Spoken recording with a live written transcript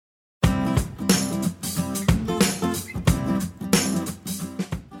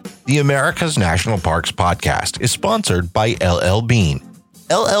The America's National Parks podcast is sponsored by LL Bean.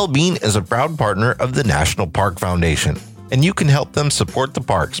 LL Bean is a proud partner of the National Park Foundation, and you can help them support the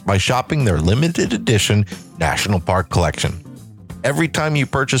parks by shopping their limited edition National Park Collection. Every time you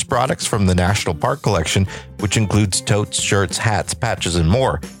purchase products from the National Park Collection, which includes totes, shirts, hats, patches, and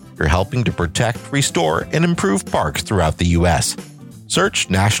more, you're helping to protect, restore, and improve parks throughout the U.S. Search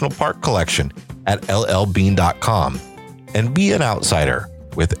National Park Collection at llbean.com and be an outsider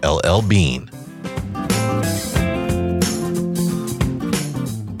with LL Bean.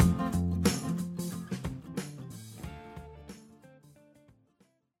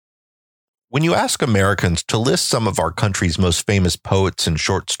 When you ask Americans to list some of our country's most famous poets and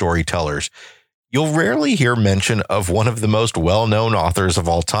short storytellers, you'll rarely hear mention of one of the most well-known authors of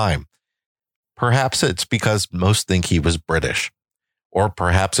all time. Perhaps it's because most think he was British, or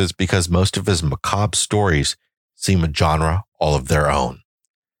perhaps it's because most of his macabre stories seem a genre all of their own.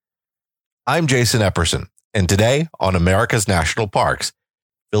 I'm Jason Epperson, and today on America's National Parks,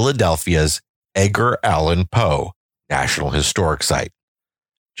 Philadelphia's Edgar Allan Poe National Historic Site.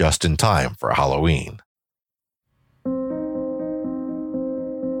 Just in time for Halloween.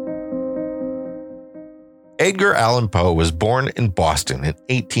 Edgar Allan Poe was born in Boston in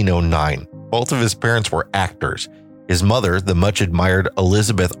 1809. Both of his parents were actors. His mother, the much admired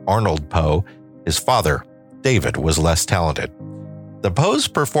Elizabeth Arnold Poe, his father, David, was less talented. The Poes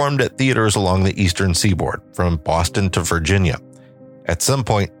performed at theaters along the eastern seaboard, from Boston to Virginia. At some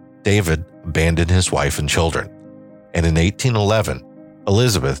point, David abandoned his wife and children, and in 1811,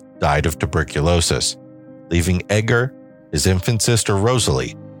 Elizabeth died of tuberculosis, leaving Edgar, his infant sister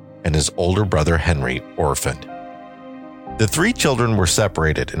Rosalie, and his older brother Henry orphaned. The three children were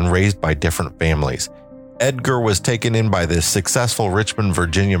separated and raised by different families. Edgar was taken in by the successful Richmond,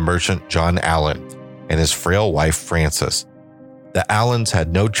 Virginia merchant John Allan and his frail wife Frances. The Allans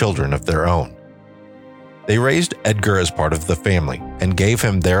had no children of their own. They raised Edgar as part of the family and gave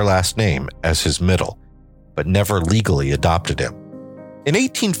him their last name as his middle, but never legally adopted him. In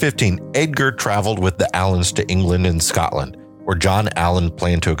 1815, Edgar traveled with the Allans to England and Scotland, where John Allan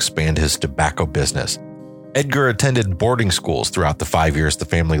planned to expand his tobacco business. Edgar attended boarding schools throughout the 5 years the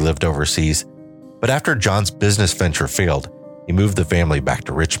family lived overseas, but after John's business venture failed, he moved the family back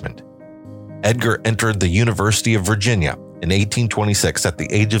to Richmond. Edgar entered the University of Virginia in 1826 at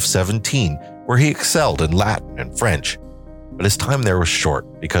the age of 17, where he excelled in Latin and French. But his time there was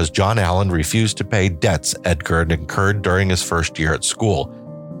short because John Allan refused to pay debts Edgar had incurred during his first year at school,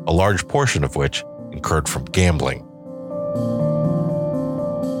 a large portion of which incurred from gambling.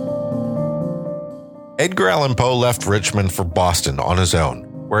 Edgar Allan Poe left Richmond for Boston on his own,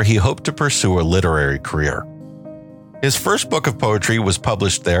 where he hoped to pursue a literary career. His first book of poetry was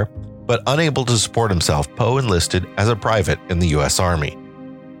published there, but unable to support himself, Poe enlisted as a private in the U.S. Army.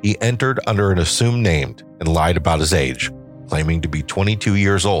 He entered under an assumed name and lied about his age, claiming to be 22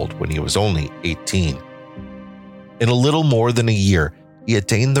 years old when he was only 18. In a little more than a year, he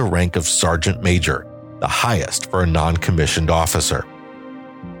attained the rank of Sergeant Major, the highest for a non-commissioned officer.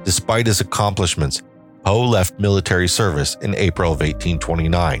 Despite his accomplishments, Poe left military service in April of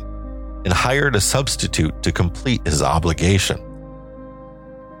 1829 and hired a substitute to complete his obligation.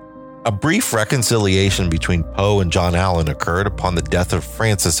 A brief reconciliation between Poe and John Allan occurred upon the death of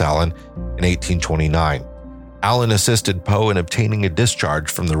Frances Allan in 1829. Allan assisted Poe in obtaining a discharge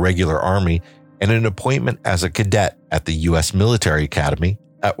from the regular army and an appointment as a cadet at the U.S. Military Academy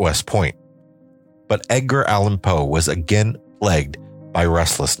at West Point. But Edgar Allan Poe was again plagued by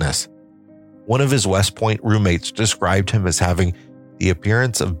restlessness. One of his West Point roommates described him as having the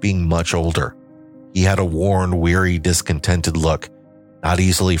appearance of being much older. He had a worn, weary, discontented look, not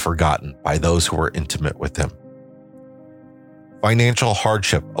easily forgotten by those who were intimate with him. Financial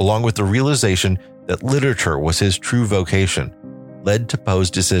hardship, along with the realization that literature was his true vocation, led to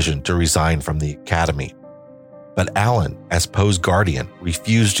Poe's decision to resign from the academy. But Allan, as Poe's guardian,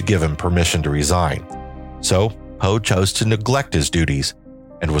 refused to give him permission to resign. So Poe chose to neglect his duties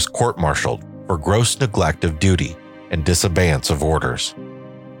and was court-martialed for gross neglect of duty and disobeyance of orders.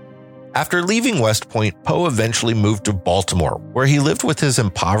 After leaving West Point, Poe eventually moved to Baltimore, where he lived with his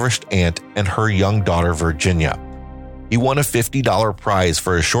impoverished aunt and her young daughter Virginia. He won a $50 prize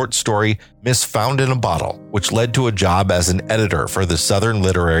for his short story, Miss Found in a Bottle, which led to a job as an editor for the Southern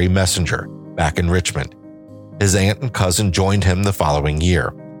Literary Messenger back in Richmond. His aunt and cousin joined him the following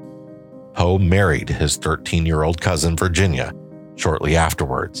year. Poe married his 13-year-old cousin Virginia shortly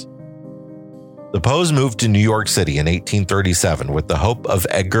afterwards. The Poes moved to New York City in 1837 with the hope of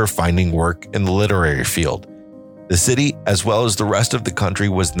Edgar finding work in the literary field. The city, as well as the rest of the country,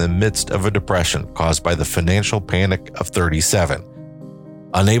 was in the midst of a depression caused by the financial panic of '37.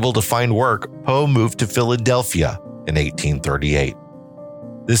 Unable to find work, Poe moved to Philadelphia in 1838.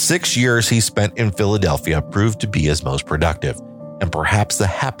 The 6 years he spent in Philadelphia proved to be his most productive, and perhaps the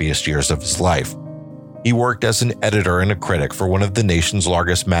happiest years of his life. He worked as an editor and a critic for one of the nation's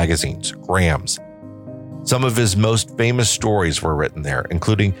largest magazines, Graham's. Some of his most famous stories were written there,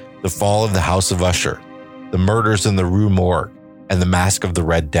 including The Fall of the House of Usher, The Murders in the Rue Morgue, and The Mask of the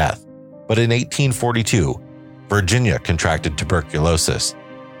Red Death. But in 1842, Virginia contracted tuberculosis.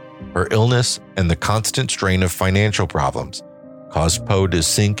 Her illness and the constant strain of financial problems caused Poe to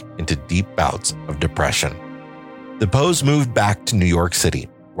sink into deep bouts of depression. The Poes moved back to New York City,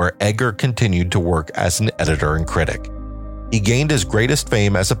 where Edgar continued to work as an editor and critic. He gained his greatest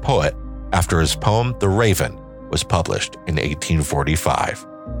fame as a poet after his poem The Raven was published in 1845.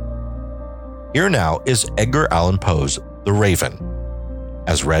 Here now is Edgar Allan Poe's The Raven,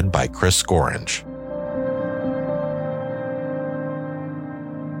 as read by Chris Scoringe.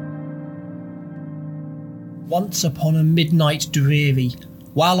 Once upon a midnight dreary,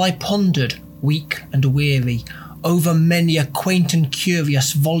 while I pondered, weak and weary, over many a quaint and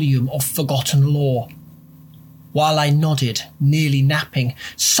curious volume of forgotten lore. While I nodded, nearly napping,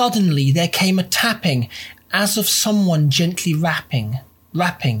 suddenly there came a tapping, as of someone gently rapping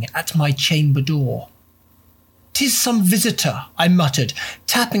at my chamber door. "'Tis some visitor," I muttered,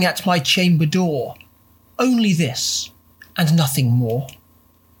 tapping at my chamber door. Only this, and nothing more.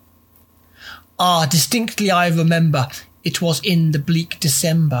 Ah, distinctly I remember, it was in the bleak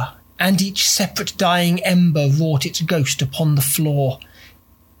December, and each separate dying ember wrought its ghost upon the floor.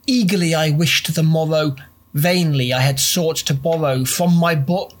 Eagerly I wished the morrow, vainly I had sought to borrow from my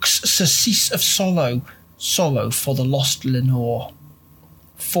books surcease of sorrow, sorrow for the lost Lenore.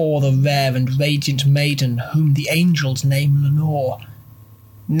 For the rare and radiant maiden whom the angels name Lenore,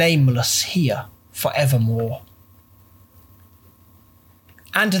 nameless here for evermore.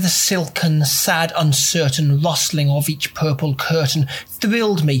 And the silken, sad, uncertain rustling of each purple curtain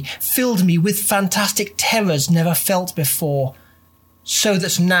thrilled me, filled me with fantastic terrors never felt before, so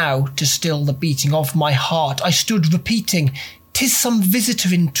that now, to still the beating of my heart, I stood repeating, "'Tis some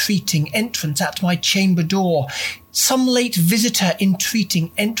visitor entreating entrance at my chamber door, some late visitor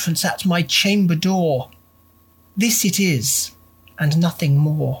entreating entrance at my chamber door. This it is, and nothing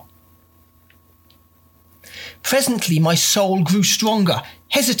more." Presently my soul grew stronger,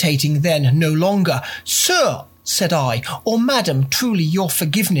 hesitating then no longer. "Sir," said I, "or madam, truly your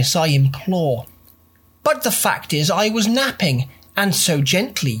forgiveness I implore. But the fact is I was napping, and so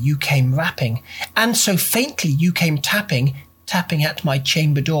gently you came rapping, and so faintly you came tapping at my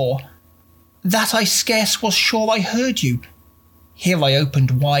chamber door, that I scarce was sure I heard you. Here I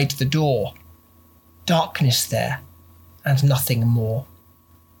opened wide the door. Darkness there, and nothing more."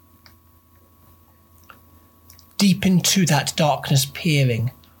 Deep into that darkness peering,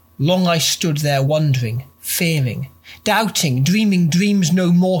 long I stood there wondering, fearing, doubting, dreaming dreams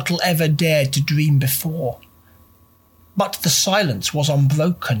no mortal ever dared to dream before. But the silence was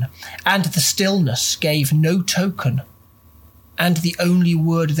unbroken, and the stillness gave no token, and the only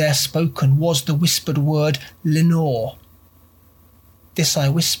word there spoken was the whispered word Lenore. This I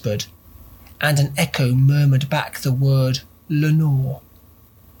whispered, and an echo murmured back the word Lenore.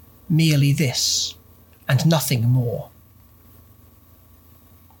 Merely this, and nothing more.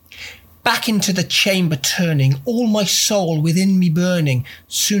 Back into the chamber turning, all my soul within me burning,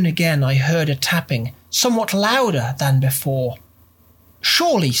 soon again I heard a tapping, somewhat louder than before.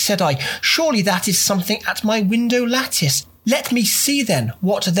 "Surely," said I, "surely that is something at my window lattice. Let me see then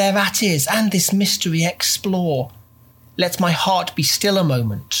what thereat is, and this mystery explore. Let my heart be still a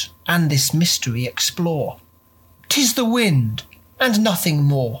moment, and this mystery explore. 'Tis the wind, and nothing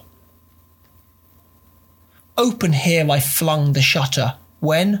more." Open here I flung the shutter,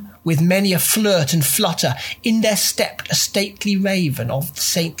 when, with many a flirt and flutter, in there stepped a stately raven of the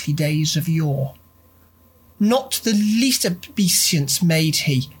saintly days of yore. Not the least obeisance made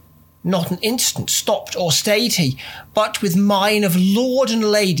he, not an instant stopped or stayed he, but with mine of lord and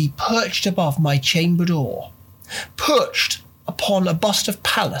lady perched above my chamber door, perched upon a bust of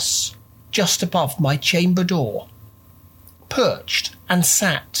Pallas just above my chamber door, perched and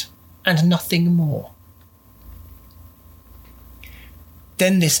sat, and nothing more.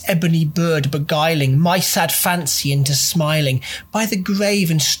 Then this ebony bird beguiling my sad fancy into smiling, by the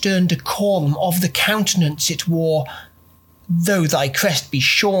grave and stern decorum of the countenance it wore, "Though thy crest be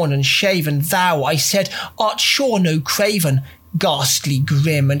shorn and shaven, thou," I said, "art sure no craven, ghastly,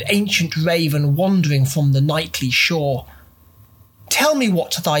 grim, and ancient raven wandering from the nightly shore. Tell me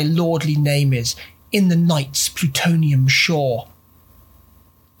what thy lordly name is in the night's plutonium shore."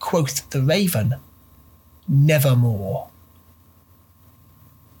 Quoth the raven, "Nevermore."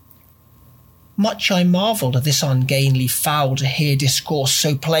 Much I marvelled at this ungainly fowl to hear discourse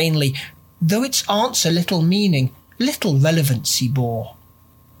so plainly, though its answer little meaning, little relevancy bore.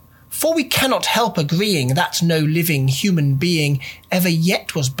 For we cannot help agreeing that no living human being ever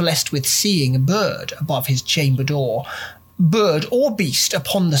yet was blessed with seeing a bird above his chamber door, bird or beast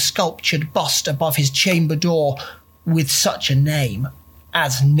upon the sculptured bust above his chamber door, with such a name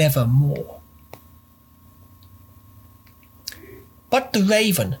as Nevermore. But the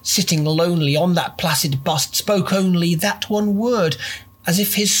raven, sitting lonely on that placid bust, spoke only that one word, as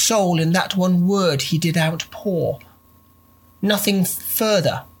if his soul in that one word he did outpour. Nothing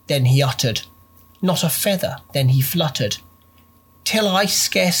further then he uttered, not a feather then he fluttered, till I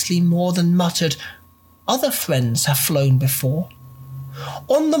scarcely more than muttered, other friends have flown before.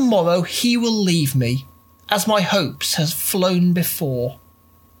 On the morrow he will leave me, as my hopes has flown before.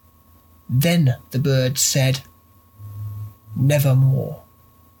 Then the bird said, Nevermore.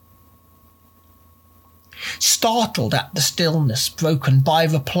 Startled at the stillness broken by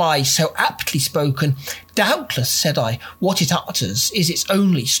reply so aptly spoken, doubtless, said I, what it utters is its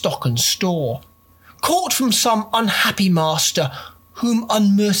only stock and store, caught from some unhappy master, whom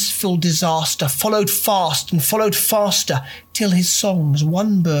unmerciful disaster followed fast and followed faster, till his songs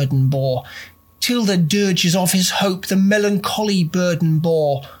one burden bore, till the dirges of his hope the melancholy burden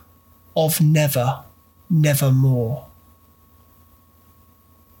bore of never, nevermore.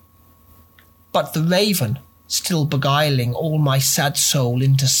 But the raven, still beguiling all my sad soul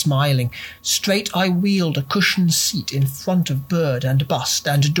into smiling, straight I wheeled a cushioned seat in front of bird and bust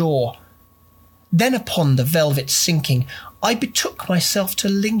and door. Then upon the velvet sinking, I betook myself to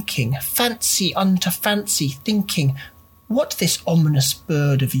linking fancy unto fancy, thinking, what this ominous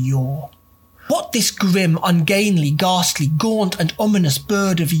bird of yore, what this grim, ungainly, ghastly, gaunt and ominous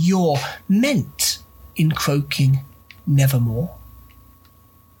bird of yore meant in croaking Nevermore.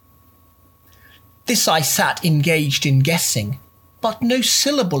 This I sat engaged in guessing, but no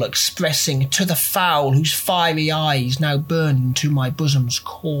syllable expressing to the fowl whose fiery eyes now burned into my bosom's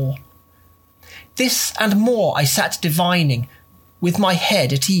core. This and more I sat divining, with my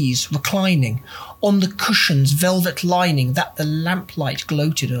head at ease reclining on the cushion's velvet lining that the lamplight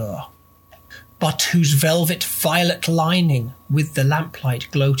gloated o'er, but whose velvet violet lining with the lamplight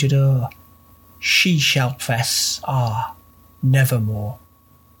gloated o'er she shall press, nevermore.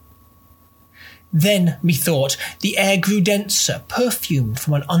 Then, methought, the air grew denser, perfumed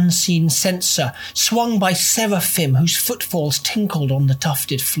from an unseen censer, swung by seraphim whose footfalls tinkled on the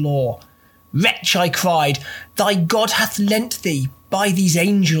tufted floor. Wretch, I cried, thy God hath lent thee, by these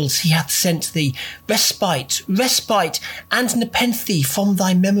angels he hath sent thee, respite, respite, and nepenthe from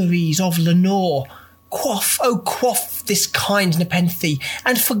thy memories of Lenore. Quaff, oh quaff this kind nepenthe,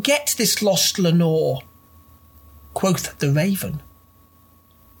 and forget this lost Lenore. Quoth the raven,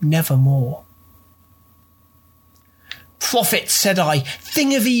 Nevermore. Prophet, said I,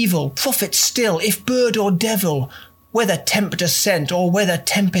 thing of evil, prophet still, if bird or devil, whether tempter sent or whether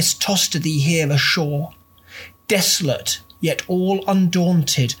tempest tossed thee here ashore. Desolate, yet all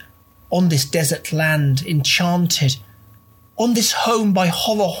undaunted, on this desert land enchanted, on this home by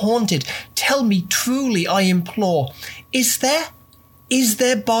horror haunted, tell me truly, I implore, is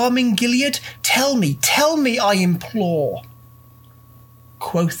there balm in Gilead? Tell me, I implore.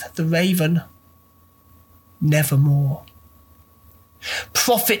 Quoth the raven, Nevermore.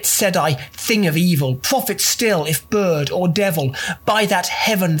 Prophet, said I, thing of evil, prophet still, if bird or devil, by that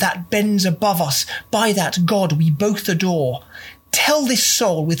heaven that bends above us, by that God we both adore, tell this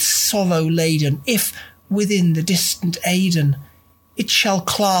soul with sorrow laden, if, within the distant Aidenn, it shall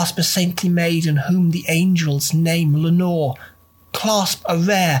clasp a saintly maiden whom the angels name Lenore, clasp a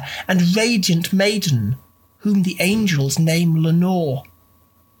rare and radiant maiden whom the angels name Lenore.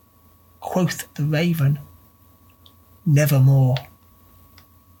 Quoth the raven, Nevermore.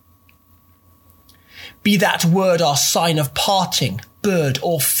 Be that word our sign of parting, bird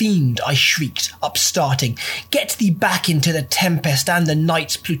or fiend, I shrieked, upstarting, get thee back into the tempest and the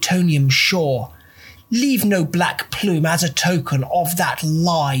night's plutonium shore. Leave no black plume as a token of that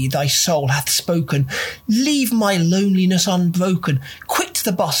lie thy soul hath spoken. Leave my loneliness unbroken, quit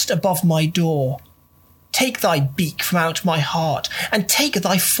the bust above my door. Take thy beak from out my heart, and take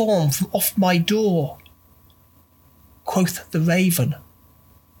thy form from off my door. Quoth the raven,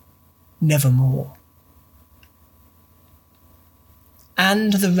 Nevermore.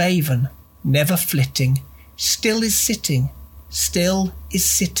 And the raven, never flitting, still is sitting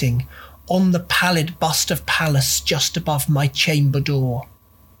on the pallid bust of Pallas just above my chamber door.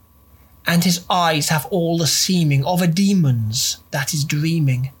 And his eyes have all the seeming of a demon's that is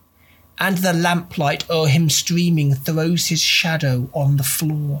dreaming, and the lamplight o'er him streaming throws his shadow on the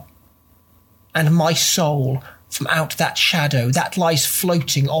floor. and my soul from out that shadow that lies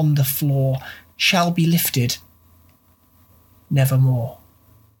floating on the floor shall be lifted nevermore.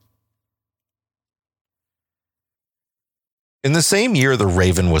 In the same year The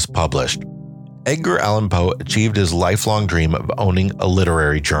Raven was published, Edgar Allan Poe achieved his lifelong dream of owning a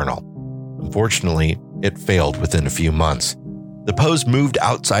literary journal. Unfortunately, it failed within a few months. The Poes moved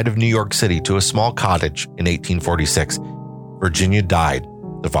outside of New York City to a small cottage in 1846. Virginia died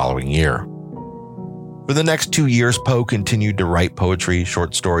the following year. For the next 2 years, Poe continued to write poetry,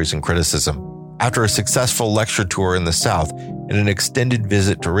 short stories, and criticism. After a successful lecture tour in the South and an extended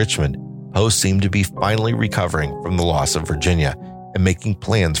visit to Richmond, Poe seemed to be finally recovering from the loss of Virginia and making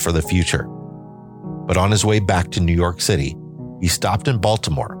plans for the future. But on his way back to New York City, he stopped in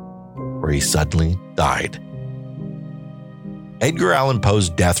Baltimore, where he suddenly died. Edgar Allan Poe's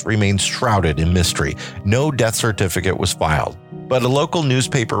death remains shrouded in mystery. No death certificate was filed, but a local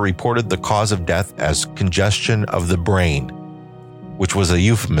newspaper reported the cause of death as congestion of the brain, which was a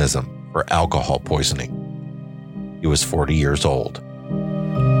euphemism for alcohol poisoning. He was 40 years old.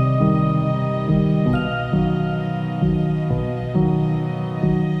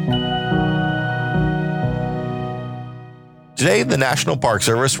 Today, the National Park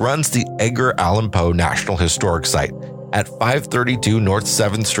Service runs the Edgar Allan Poe National Historic Site at 532 North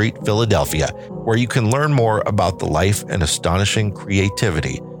 7th Street, Philadelphia, where you can learn more about the life and astonishing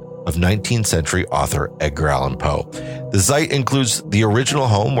creativity of 19th century author Edgar Allan Poe. The site includes the original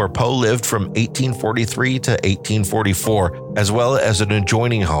home where Poe lived from 1843 to 1844, as well as an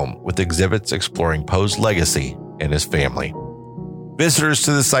adjoining home with exhibits exploring Poe's legacy and his family. Visitors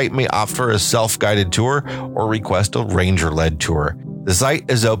to the site may opt for a self-guided tour or request a ranger-led tour. The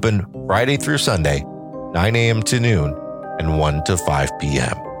site is open Friday through Sunday, 9 a.m. to noon and 1 to 5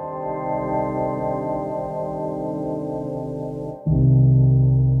 p.m.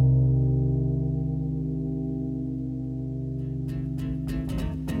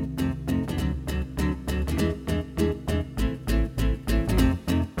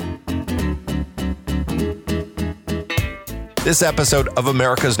 This episode of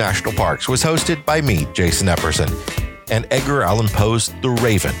America's National Parks was hosted by me, Jason Epperson, and Edgar Allan Poe's The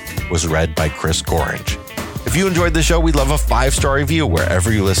Raven was read by Chris Gorange. If you enjoyed the show, we'd love a 5-star review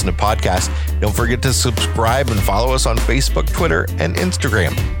wherever you listen to podcasts. Don't forget to subscribe and follow us on Facebook, Twitter, and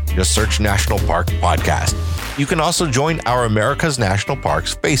Instagram. Just search National Park Podcast. You can also join our America's National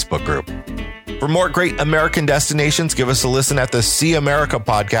Parks Facebook group. For more great American destinations, give us a listen at the See America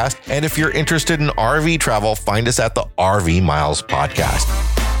podcast. And if you're interested in RV travel, find us at the RV Miles podcast.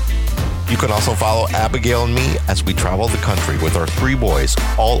 You can also follow Abigail and me as we travel the country with our 3 boys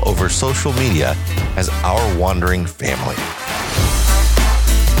all over social media as our wandering family.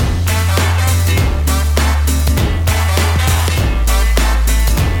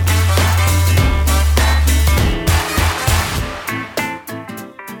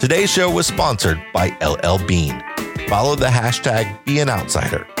 Today's show was sponsored by LL Bean. Follow the hashtag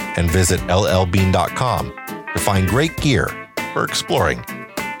 #BeAnOutsider and visit llbean.com to find great gear for exploring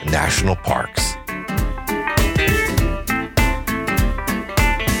the national parks.